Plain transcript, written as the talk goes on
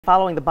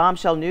Following the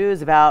bombshell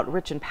news about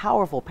rich and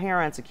powerful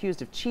parents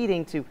accused of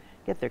cheating to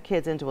get their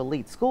kids into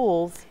elite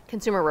schools.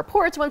 Consumer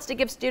Reports wants to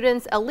give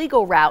students a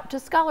legal route to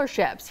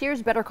scholarships.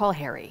 Here's Better Call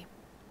Harry.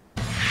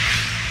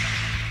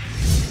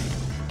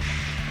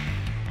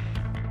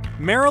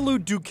 Marilou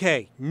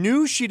Duque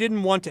knew she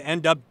didn't want to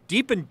end up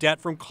deep in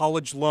debt from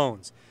college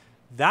loans.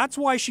 That's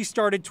why she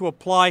started to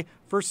apply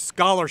for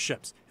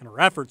scholarships, and her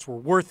efforts were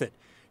worth it.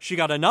 She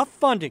got enough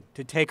funding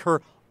to take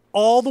her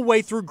all the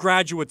way through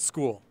graduate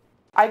school.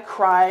 I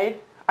cried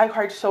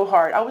so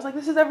hard. I was like,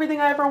 this is everything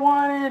I ever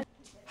wanted.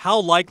 How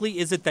likely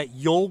is it that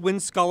you'll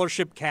win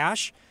scholarship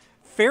cash?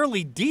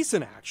 Fairly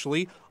decent,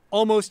 actually.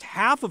 Almost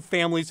half of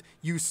families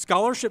use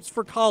scholarships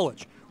for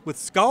college, with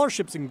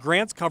scholarships and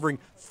grants covering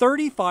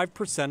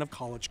 35% of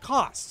college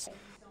costs.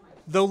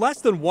 Though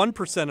less than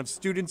 1% of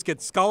students get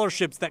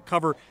scholarships that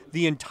cover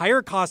the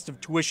entire cost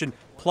of tuition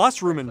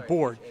plus room and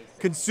board,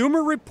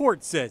 Consumer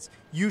Reports says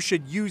you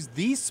should use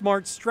these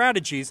smart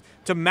strategies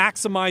to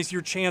maximize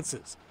your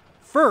chances.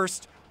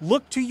 First,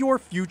 look to your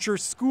future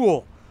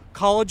school.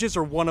 Colleges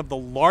are one of the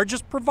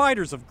largest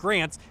providers of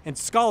grants and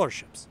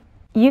scholarships.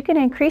 You can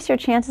increase your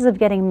chances of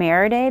getting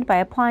merit aid by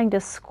applying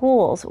to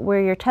schools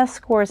where your test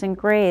scores and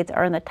grades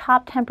are in the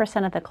top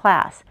 10% of the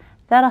class.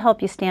 That'll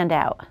help you stand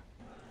out.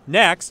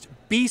 Next,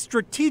 be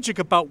strategic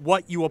about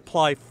what you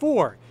apply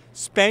for.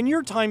 Spend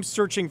your time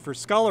searching for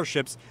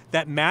scholarships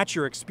that match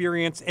your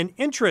experience and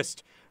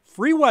interest.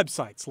 Free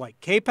websites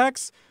like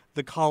CAPEX,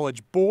 the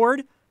College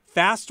Board,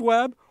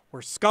 FastWeb,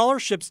 or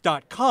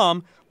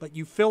scholarships.com let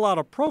you fill out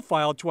a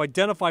profile to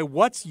identify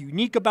what's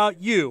unique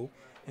about you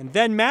and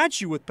then match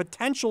you with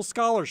potential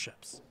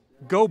scholarships.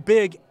 Go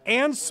big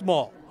and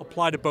small.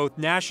 Apply to both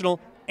national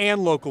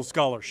and local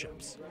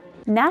scholarships.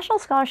 National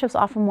scholarships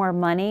offer more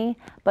money,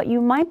 but you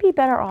might be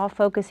better off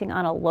focusing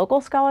on a local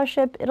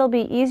scholarship. It'll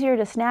be easier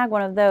to snag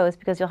one of those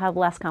because you'll have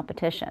less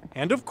competition.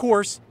 And of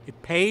course,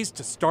 it pays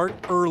to start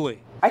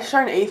early. I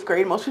started in 8th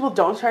grade. Most people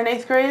don't start in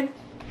 8th grade.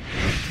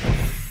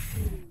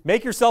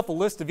 Make yourself a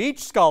list of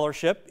each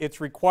scholarship, its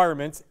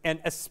requirements, and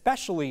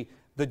especially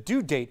the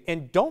due date.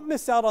 And don't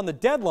miss out on the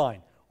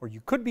deadline, or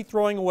you could be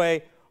throwing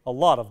away a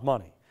lot of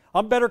money.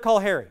 I'm Better Call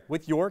Harry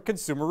with your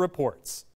Consumer Reports.